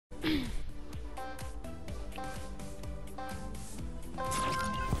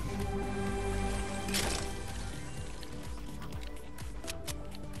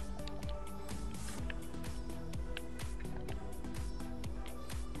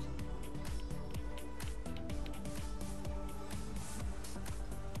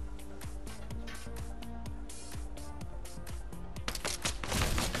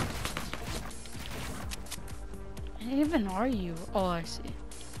Even are you? Oh, I see.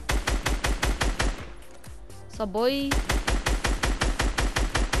 So, boy.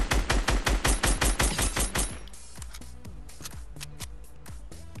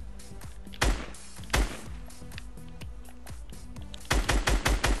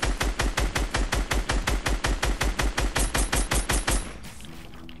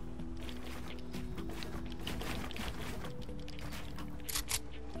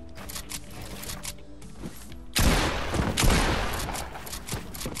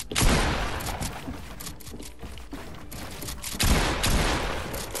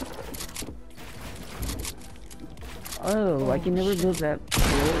 Oh, I can never build that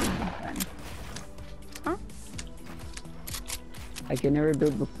floor in time. Huh? I can never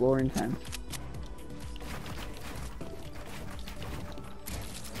build the floor in time.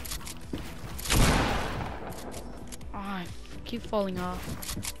 Oh, I keep falling off.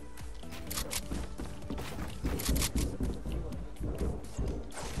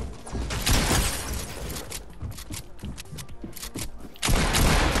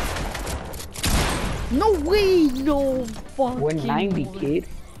 No way! No fucking 190, way. kid.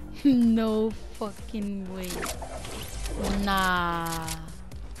 No fucking way. Nah.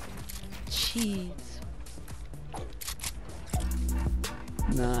 Cheat.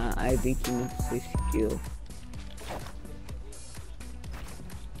 Nah, I think you must say skill.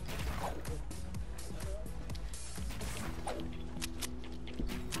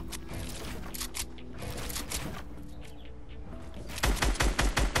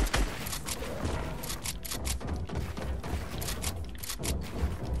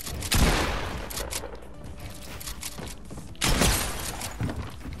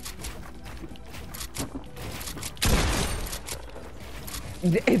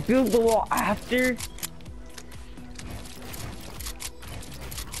 It built the wall after?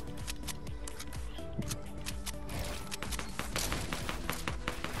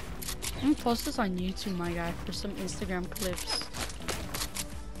 I'm gonna post this on YouTube, my guy, for some Instagram clips.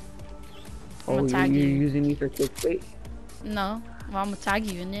 I'm Oh, gonna tag you're you. using me for clickbait? No, well, I'm gonna tag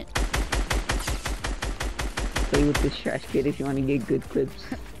you in it. Play with this trash kid if you want to get good clips.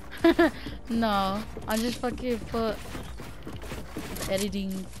 No, I just fucking put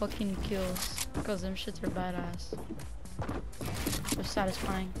editing fucking kills because them shits are badass. They're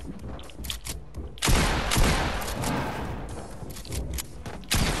satisfying.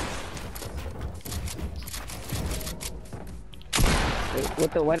 Wait,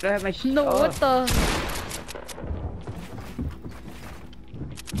 what the? Why do I have my No, oh. what the?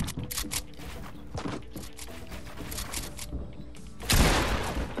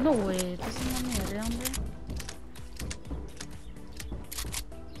 No way, doesn't let me edit on there?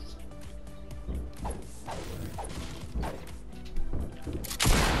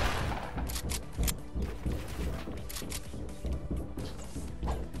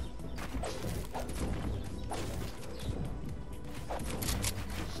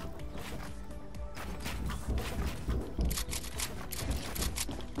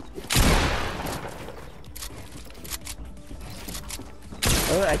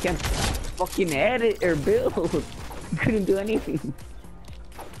 Oh, I can't fucking edit or build. Couldn't do anything.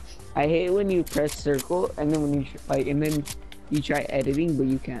 I hate when you press circle and then when you and then you try editing but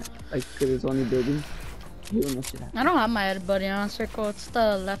you can't, like, cause it's only building. I hate when that shit happens. I don't have my edit button on circle, it's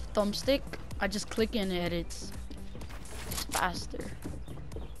the left thumbstick. I just click and it edits. It's faster.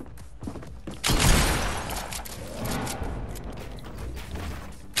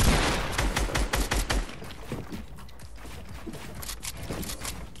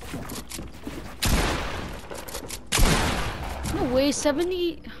 No way,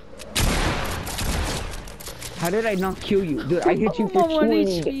 70. How did I not kill you? Dude, I hit you I'm for on 1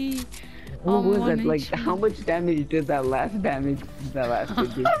 20. HP. What I'm was on that? 1 Like, HP. how much damage did that last hit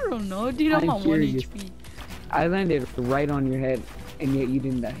do? I don't know, dude. I'm on 1 curious. HP. I landed right on your head, and yet you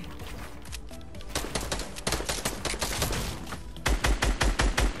didn't die.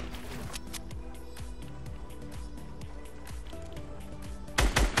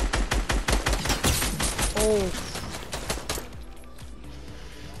 Oh.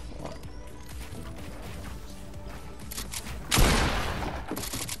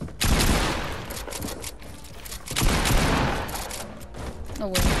 No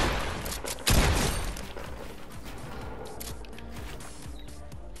way.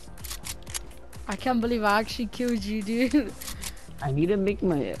 I can't believe I actually killed you, dude. I need to make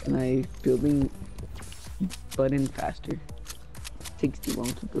my building button faster. Takes too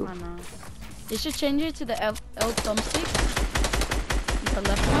long to build. I know. You should change it to the L thumbstick. The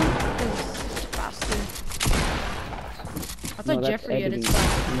left one is faster. I thought Jeffrey had it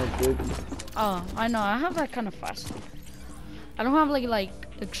fast. Oh, I know. I have that kind of fast. I don't have like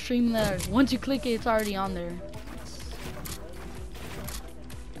extreme that once you click it, it's already on there.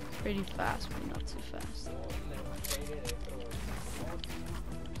 It's pretty fast, but not too fast.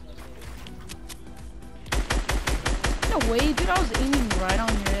 No way, dude! I was aiming right on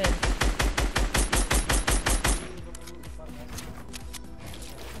your head.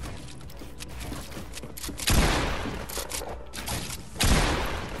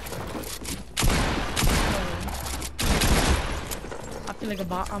 I feel like a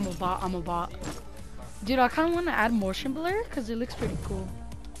bot. I'm a bot. I'm a bot. Dude, I kind of want to add motion blur because it looks pretty cool.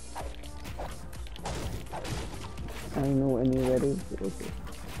 I don't know any of that is. Okay.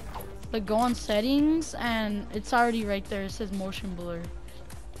 Like go on settings and it's already right there. It says motion blur.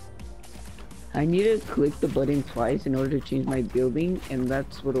 I need to click the button twice in order to change my building, and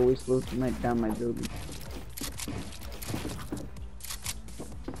that's what always slows down my building.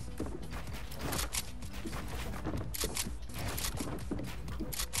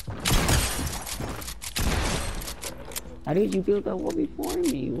 How did you build that wall before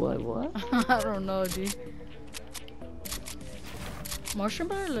me? What? I don't know, dude. Motion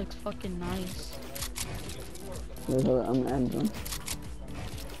blur looks fucking nice. Wait, hold on, I'm gonna add one.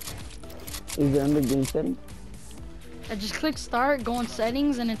 Is it under game setting? I just click start, go on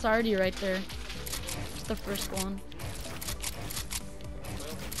settings, and it's already right there. It's the first one.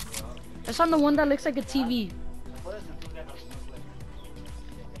 It's on the one that looks like a TV.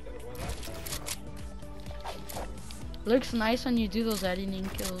 Looks nice when you do those editing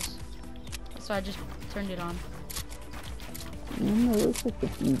kills. So I just turned it on. No, it looks like a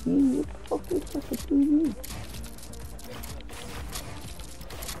TV. What the fuck looks like a TV?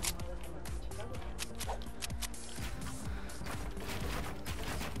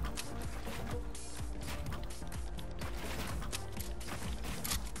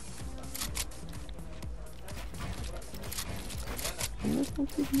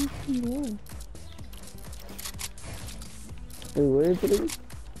 Wait, where is it?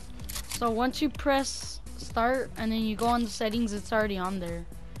 So once you press start and then you go on the settings, it's already on there.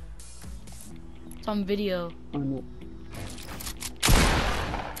 It's on video. Oh no.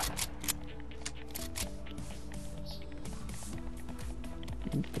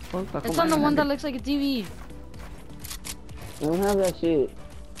 It's on the one that looks like a TV. I don't have that shit.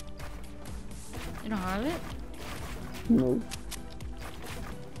 You don't have it? No.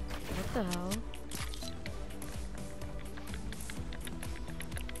 What the hell?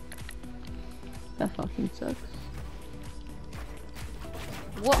 That fucking sucks.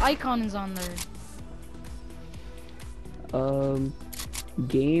 What icon is on there?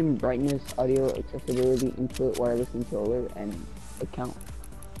 Game, brightness, audio, accessibility, input, wireless controller, and account.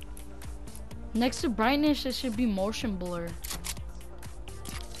 Next to brightness, it should be motion blur.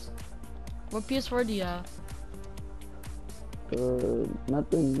 What PS4 do you have?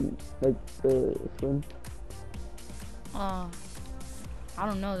 Nothing like the Slim. I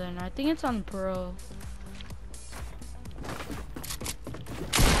don't know then. I think it's on Pro.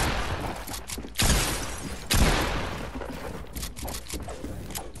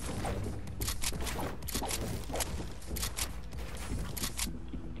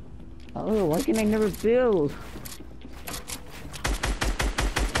 Oh, why can I never build?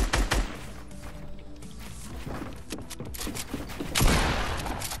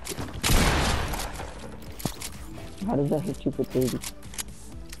 How does that hit you for 30?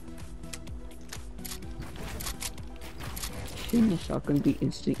 Shouldn't the shotgun be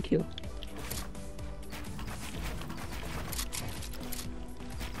instant kill?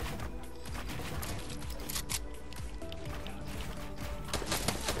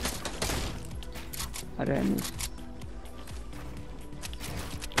 How did I miss?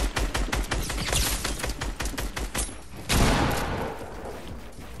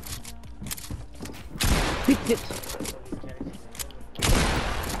 Picked it!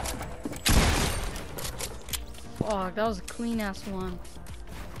 Fuck, that was a clean ass one.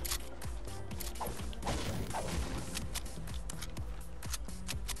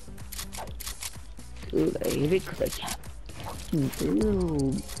 Dude, I hate it because I can't fucking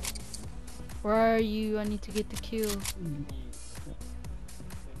build. Where are you? I need to get the kill.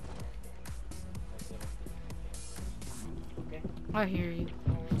 I hear you.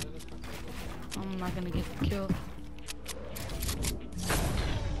 I'm not gonna get the kill.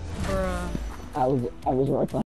 Bruh. I I was right behind.